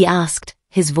 He asked,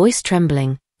 his voice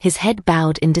trembling, his head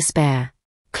bowed in despair.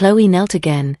 Chloe knelt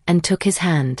again and took his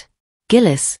hand.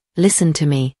 Gillis, listen to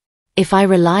me. If I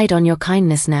relied on your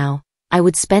kindness now, I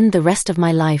would spend the rest of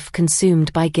my life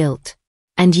consumed by guilt.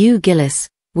 And you, Gillis,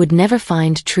 would never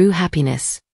find true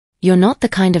happiness. You're not the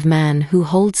kind of man who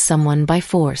holds someone by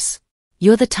force.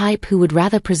 You're the type who would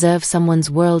rather preserve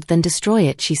someone's world than destroy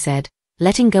it, she said,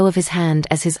 letting go of his hand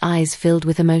as his eyes filled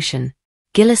with emotion.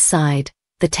 Gillis sighed,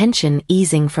 the tension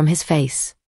easing from his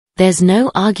face. There's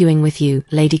no arguing with you,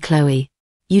 Lady Chloe.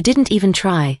 You didn't even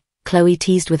try, Chloe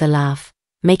teased with a laugh,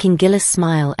 making Gillis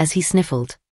smile as he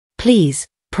sniffled. Please,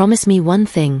 promise me one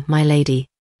thing, my lady.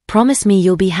 Promise me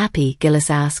you'll be happy, Gillis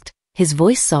asked, his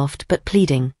voice soft but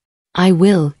pleading. I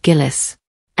will, Gillis.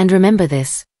 And remember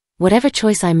this, whatever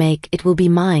choice I make, it will be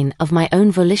mine of my own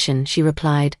volition, she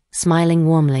replied, smiling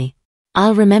warmly.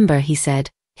 I'll remember, he said,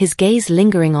 his gaze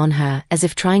lingering on her as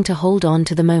if trying to hold on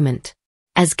to the moment.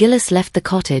 As Gillis left the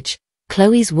cottage,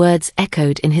 Chloe's words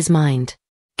echoed in his mind.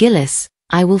 Gillis,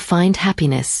 I will find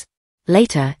happiness.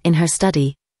 Later, in her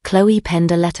study, Chloe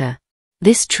penned a letter.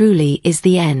 This truly is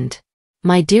the end.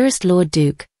 My dearest Lord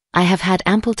Duke, I have had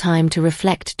ample time to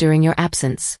reflect during your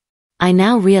absence. I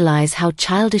now realize how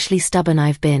childishly stubborn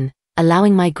I've been,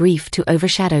 allowing my grief to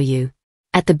overshadow you.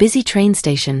 At the busy train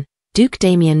station, Duke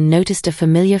Damien noticed a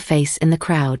familiar face in the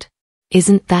crowd.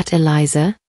 Isn't that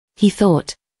Eliza? He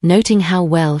thought, noting how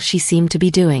well she seemed to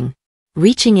be doing.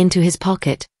 Reaching into his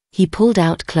pocket, he pulled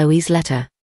out Chloe's letter.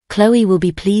 Chloe will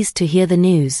be pleased to hear the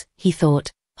news, he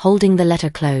thought, holding the letter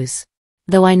close.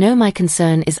 Though I know my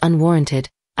concern is unwarranted,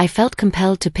 I felt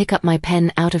compelled to pick up my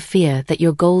pen out of fear that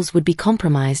your goals would be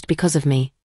compromised because of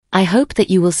me. I hope that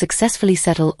you will successfully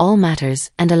settle all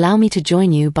matters and allow me to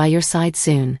join you by your side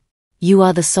soon. You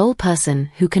are the sole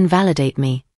person who can validate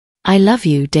me. I love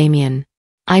you, Damien.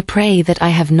 I pray that I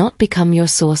have not become your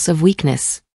source of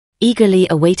weakness. Eagerly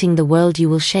awaiting the world you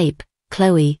will shape,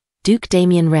 Chloe, Duke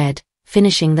Damien read,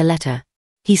 finishing the letter.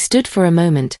 He stood for a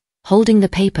moment, holding the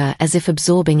paper as if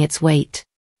absorbing its weight.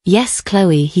 Yes,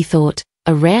 Chloe, he thought,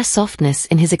 a rare softness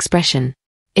in his expression.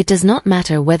 It does not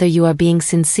matter whether you are being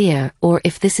sincere or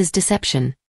if this is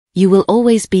deception. You will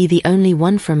always be the only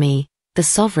one for me, the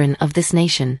sovereign of this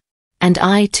nation. And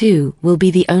I, too, will be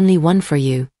the only one for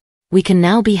you. We can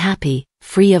now be happy,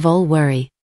 free of all worry.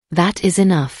 That is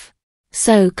enough.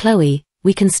 So, Chloe,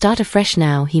 we can start afresh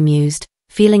now, he mused,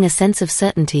 feeling a sense of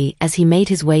certainty as he made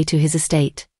his way to his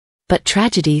estate. But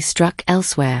tragedy struck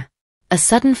elsewhere. A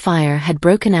sudden fire had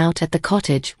broken out at the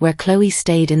cottage where Chloe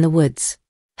stayed in the woods.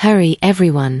 "Hurry,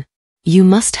 everyone! You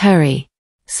must hurry!"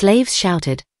 Slaves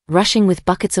shouted, rushing with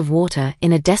buckets of water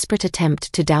in a desperate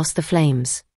attempt to douse the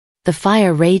flames. The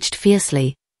fire raged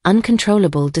fiercely,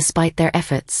 uncontrollable despite their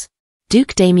efforts.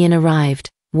 Duke Damien arrived,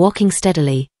 walking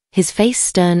steadily, his face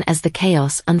stern as the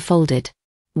chaos unfolded.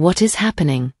 "What is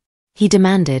happening?" he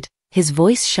demanded, his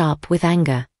voice sharp with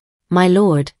anger. "My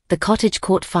lord, the cottage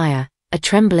caught fire," a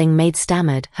trembling maid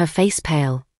stammered, her face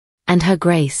pale. "And her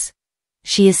grace?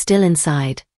 She is still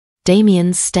inside."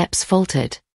 Damien's steps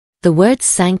faltered. The words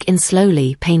sank in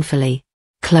slowly, painfully.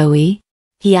 "Chloe?"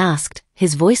 he asked,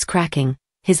 his voice cracking,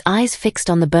 his eyes fixed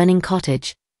on the burning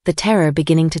cottage, the terror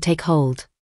beginning to take hold.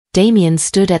 Damien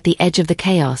stood at the edge of the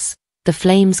chaos, the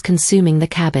flames consuming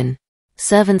the cabin.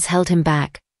 Servants held him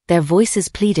back, their voices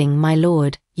pleading, "My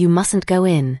lord, you mustn't go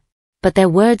in." But their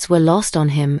words were lost on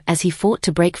him as he fought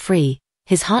to break free,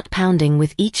 his heart pounding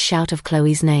with each shout of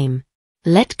Chloe's name.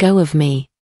 "Let go of me,"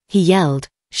 he yelled,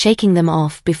 shaking them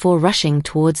off before rushing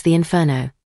towards the inferno.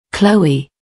 "Chloe!"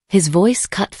 His voice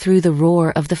cut through the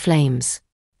roar of the flames.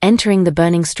 Entering the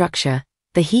burning structure,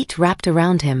 the heat wrapped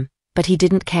around him, but he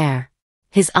didn't care.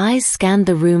 His eyes scanned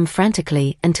the room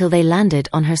frantically until they landed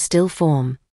on her still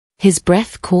form. His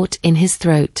breath caught in his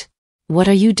throat. "What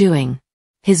are you doing?"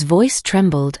 His voice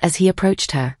trembled as he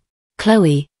approached her.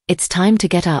 "Chloe, it's time to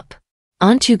get up.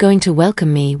 Aren't you going to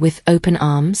welcome me with open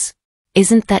arms?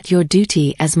 Isn't that your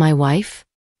duty as my wife?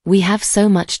 We have so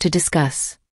much to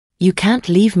discuss. You can't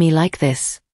leave me like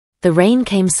this." The rain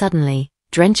came suddenly,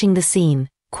 drenching the scene,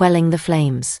 quelling the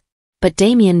flames. But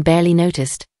Damien barely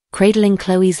noticed, cradling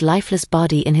Chloe's lifeless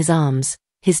body in his arms,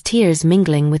 his tears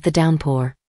mingling with the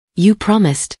downpour. "You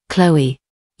promised, Chloe.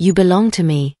 You belong to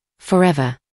me,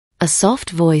 forever." A soft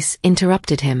voice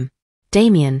interrupted him.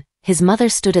 Damien, his mother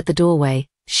stood at the doorway,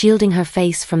 shielding her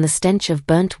face from the stench of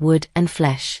burnt wood and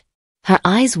flesh. Her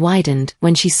eyes widened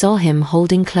when she saw him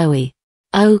holding Chloe.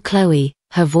 "Oh, Chloe,"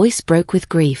 her voice broke with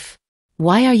grief.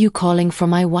 "Why are you calling for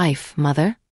my wife,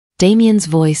 mother?" Damien's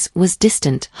voice was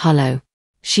distant, hollow.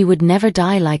 "She would never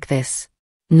die like this.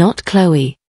 Not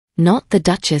Chloe. Not the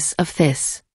Duchess of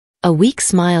Thisse." A weak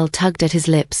smile tugged at his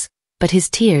lips, but his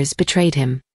tears betrayed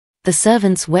him. The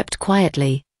servants wept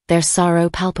quietly, their sorrow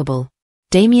palpable.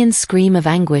 Damien's scream of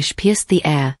anguish pierced the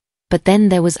air, but then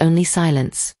there was only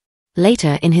silence.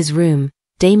 Later in his room,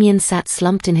 Damien sat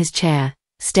slumped in his chair,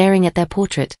 staring at their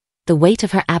portrait, the weight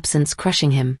of her absence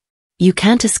crushing him. "You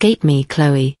can't escape me,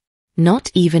 Chloe.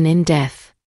 Not even in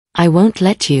death. I won't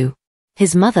let you."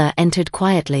 His mother entered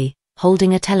quietly,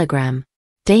 holding a telegram.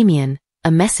 "Damien, a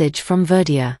message from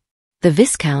Verdier. The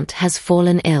Viscount has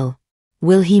fallen ill.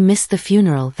 Will he miss the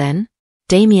funeral then?"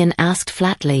 Damien asked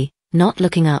flatly, not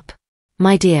looking up.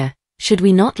 "My dear, should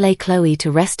we not lay Chloe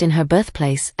to rest in her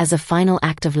birthplace as a final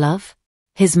act of love?"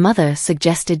 His mother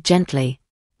suggested gently.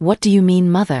 "What do you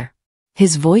mean, mother?"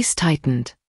 His voice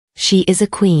tightened. "She is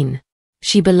a queen.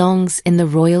 She belongs in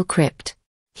the royal crypt."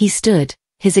 He stood,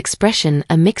 his expression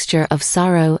a mixture of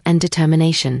sorrow and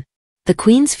determination. "The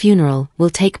queen's funeral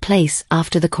will take place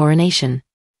after the coronation.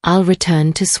 I'll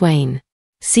return to Swain.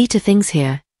 See to things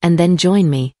here, and then join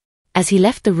me." As he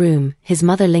left the room, his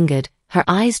mother lingered, her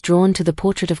eyes drawn to the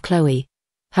portrait of Chloe,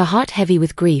 her heart heavy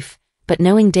with grief, but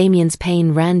knowing Damien's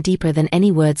pain ran deeper than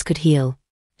any words could heal.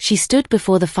 She stood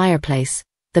before the fireplace,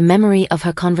 the memory of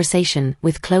her conversation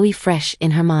with Chloe fresh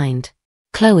in her mind.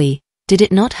 "Chloe, did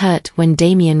it not hurt when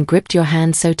Damien gripped your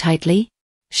hand so tightly?"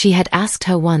 she had asked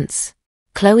her once.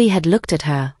 Chloe had looked at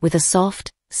her with a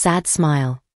soft, sad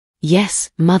smile.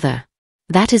 "Yes, mother.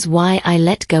 That is why I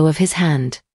let go of his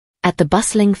hand." At the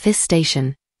bustling Thisse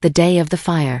station, the day of the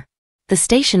fire. The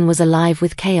station was alive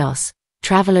with chaos,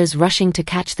 travelers rushing to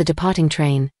catch the departing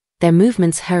train, their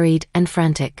movements hurried and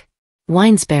frantic.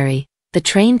 "Winesbury, the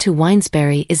train to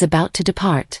Winesbury is about to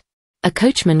depart," a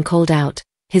coachman called out,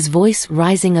 his voice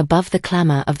rising above the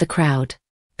clamor of the crowd.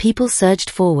 People surged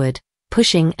forward,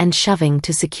 pushing and shoving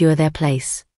to secure their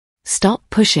place. "Stop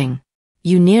pushing.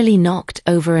 You nearly knocked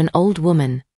over an old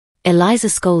woman," Eliza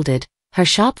scolded, her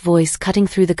sharp voice cutting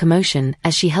through the commotion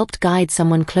as she helped guide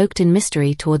someone cloaked in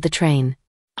mystery toward the train.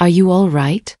 "Are you all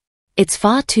right?" "It's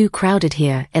far too crowded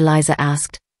here," Eliza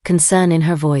asked, concern in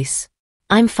her voice.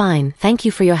 "I'm fine, thank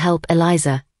you for your help,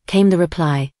 Eliza," came the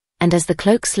reply, and as the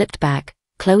cloak slipped back,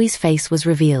 Chloe's face was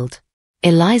revealed.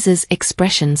 Eliza's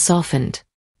expression softened.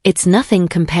 "It's nothing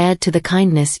compared to the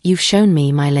kindness you've shown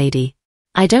me, my lady.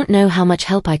 I don't know how much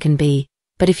help I can be,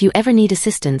 but if you ever need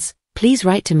assistance, please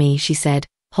write to me," she said,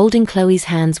 holding Chloe's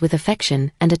hands with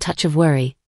affection and a touch of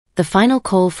worry. The final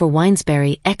call for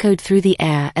Winesbury echoed through the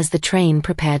air as the train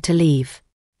prepared to leave.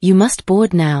 "You must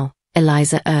board now,"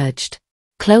 Eliza urged.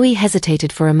 Chloe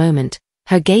hesitated for a moment,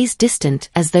 her gaze distant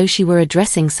as though she were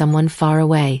addressing someone far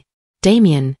away.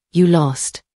 Damien, you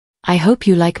lost. I hope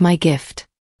you like my gift.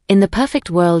 In the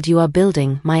perfect world you are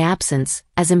building, my absence,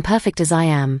 as imperfect as I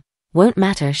am, won't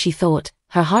matter, she thought,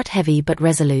 her heart heavy but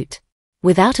resolute.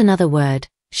 Without another word,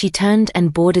 she turned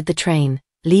and boarded the train,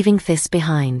 leaving Thisse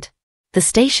behind. The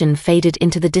station faded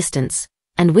into the distance,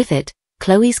 and with it,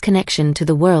 Chloe's connection to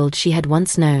the world she had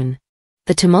once known.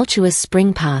 The tumultuous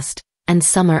spring passed, and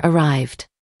summer arrived.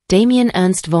 Damien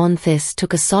Ernst von Thisse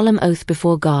took a solemn oath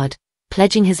before God,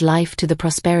 pledging his life to the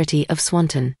prosperity of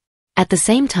Swanton. At the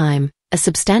same time, a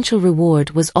substantial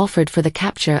reward was offered for the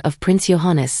capture of Prince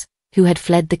Johannes, who had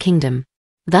fled the kingdom.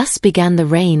 Thus began the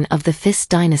reign of the Thisse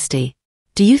dynasty.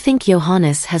 Do you think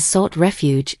Johannes has sought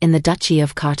refuge in the Duchy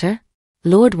of Carter?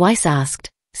 Lord Wyse asked,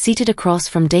 seated across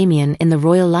from Damien in the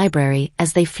royal library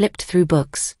as they flipped through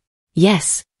books.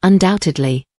 Yes,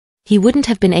 undoubtedly. He wouldn't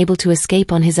have been able to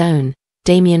escape on his own,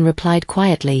 Damien replied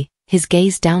quietly, his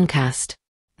gaze downcast.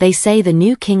 They say the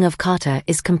new king of Carter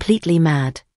is completely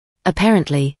mad.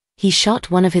 Apparently, he shot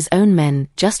one of his own men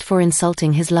just for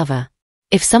insulting his lover.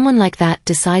 If someone like that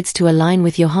decides to align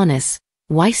with Johannes,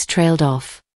 Wyse trailed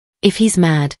off. If he's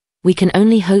mad, we can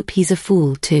only hope he's a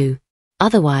fool too.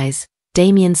 Otherwise,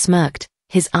 Damien smirked,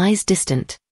 his eyes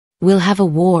distant. We'll have a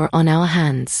war on our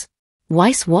hands.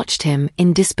 Wyse watched him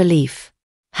in disbelief.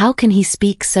 How can he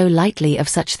speak so lightly of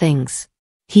such things?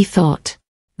 He thought.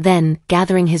 Then,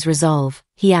 gathering his resolve,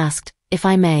 he asked, if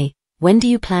I may, when do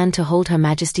you plan to hold Her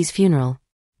Majesty's funeral?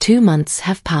 2 months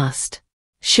have passed.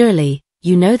 Surely,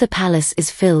 you know the palace is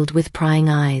filled with prying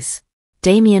eyes.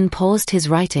 Damien paused his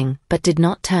writing but did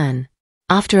not turn.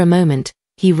 After a moment,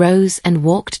 he rose and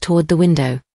walked toward the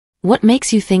window. What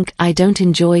makes you think I don't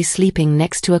enjoy sleeping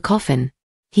next to a coffin?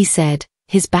 He said,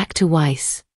 his back to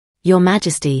Wyse. Your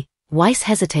Majesty, Wyse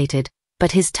hesitated,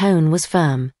 but his tone was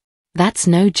firm. That's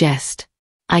no jest.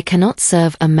 I cannot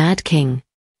serve a mad king.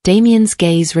 Damien's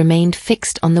gaze remained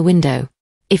fixed on the window.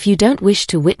 If you don't wish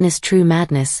to witness true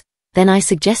madness, then I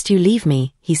suggest you leave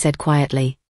me, he said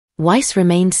quietly. Wyse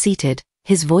remained seated,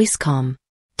 his voice calm.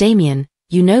 Damien,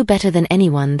 you know better than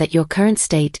anyone that your current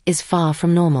state is far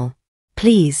from normal.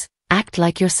 Please, act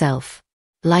like yourself.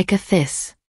 Like a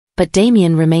Thisse. But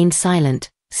Damien remained silent,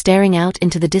 staring out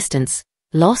into the distance,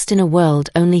 lost in a world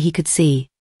only he could see.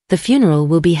 The funeral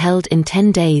will be held in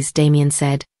 10 days, Damien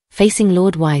said, facing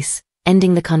Lord Wyse,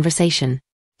 ending the conversation.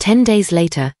 10 days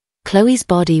later, Chloe's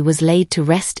body was laid to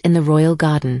rest in the royal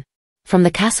garden. From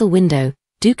the castle window,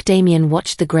 Duke Damien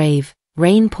watched the grave,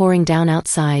 rain pouring down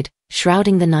outside,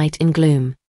 shrouding the night in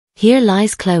gloom. Here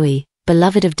lies Chloe,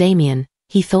 beloved of Damien,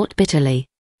 he thought bitterly.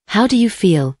 How do you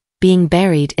feel, being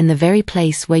buried in the very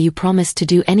place where you promised to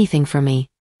do anything for me?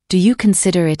 Do you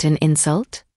consider it an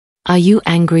insult? Are you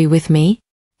angry with me?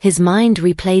 His mind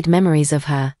replayed memories of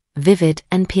her, vivid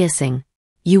and piercing.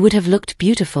 You would have looked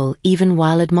beautiful even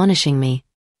while admonishing me.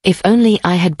 If only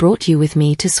I had brought you with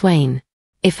me to Swain.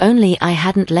 If only I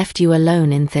hadn't left you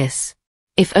alone in Thisse.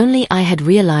 If only I had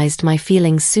realized my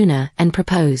feelings sooner and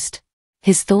proposed.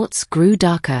 His thoughts grew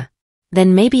darker.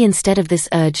 Then maybe instead of this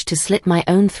urge to slit my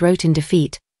own throat in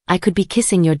defeat, I could be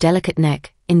kissing your delicate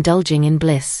neck, indulging in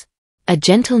bliss. A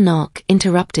gentle knock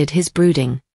interrupted his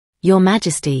brooding. Your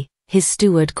Majesty, his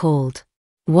steward called.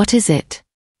 What is it?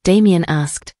 Damien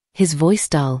asked, his voice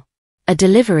dull. A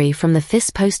delivery from the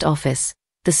Thisse post office,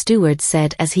 the steward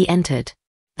said as he entered.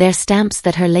 They're stamps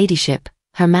that Her Ladyship,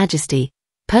 Her Majesty,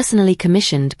 personally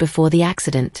commissioned before the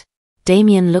accident.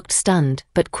 Damien looked stunned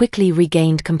but quickly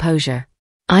regained composure.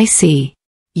 I see.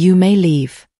 You may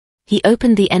leave. He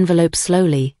opened the envelope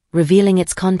slowly, revealing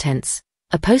its contents,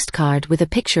 a postcard with a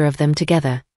picture of them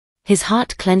together. His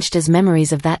heart clenched as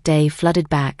memories of that day flooded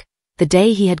back, the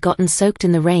day he had gotten soaked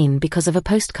in the rain because of a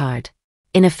postcard.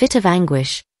 In a fit of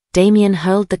anguish, Damien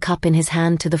hurled the cup in his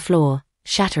hand to the floor,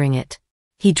 shattering it.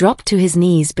 He dropped to his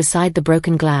knees beside the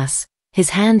broken glass,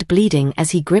 his hand bleeding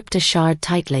as he gripped a shard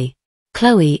tightly.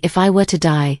 Chloe, if I were to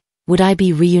die, would I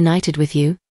be reunited with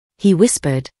you? He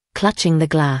whispered, clutching the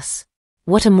glass.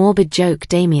 What a morbid joke,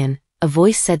 Damien, a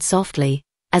voice said softly,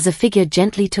 as a figure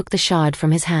gently took the shard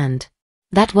from his hand.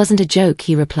 That wasn't a joke,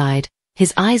 he replied,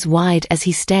 his eyes wide as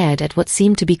he stared at what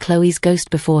seemed to be Chloe's ghost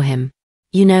before him.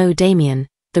 You know, Damien,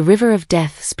 the river of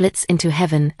death splits into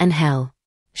heaven and hell.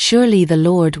 Surely the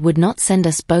Lord would not send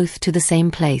us both to the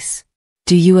same place.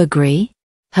 Do you agree?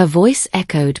 Her voice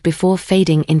echoed before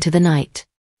fading into the night.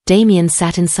 Damien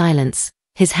sat in silence,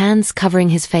 his hands covering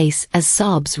his face as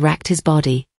sobs racked his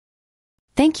body.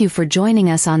 Thank you for joining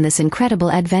us on this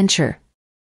incredible adventure.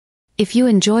 If you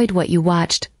enjoyed what you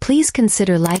watched, please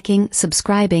consider liking,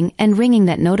 subscribing, and ringing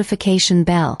that notification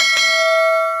bell.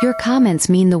 Your comments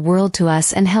mean the world to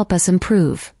us and help us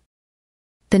improve.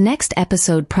 The next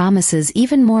episode promises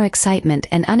even more excitement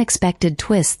and unexpected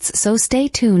twists, so stay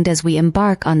tuned as we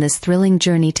embark on this thrilling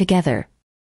journey together.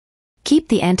 Keep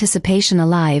the anticipation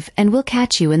alive, and we'll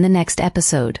catch you in the next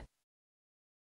episode.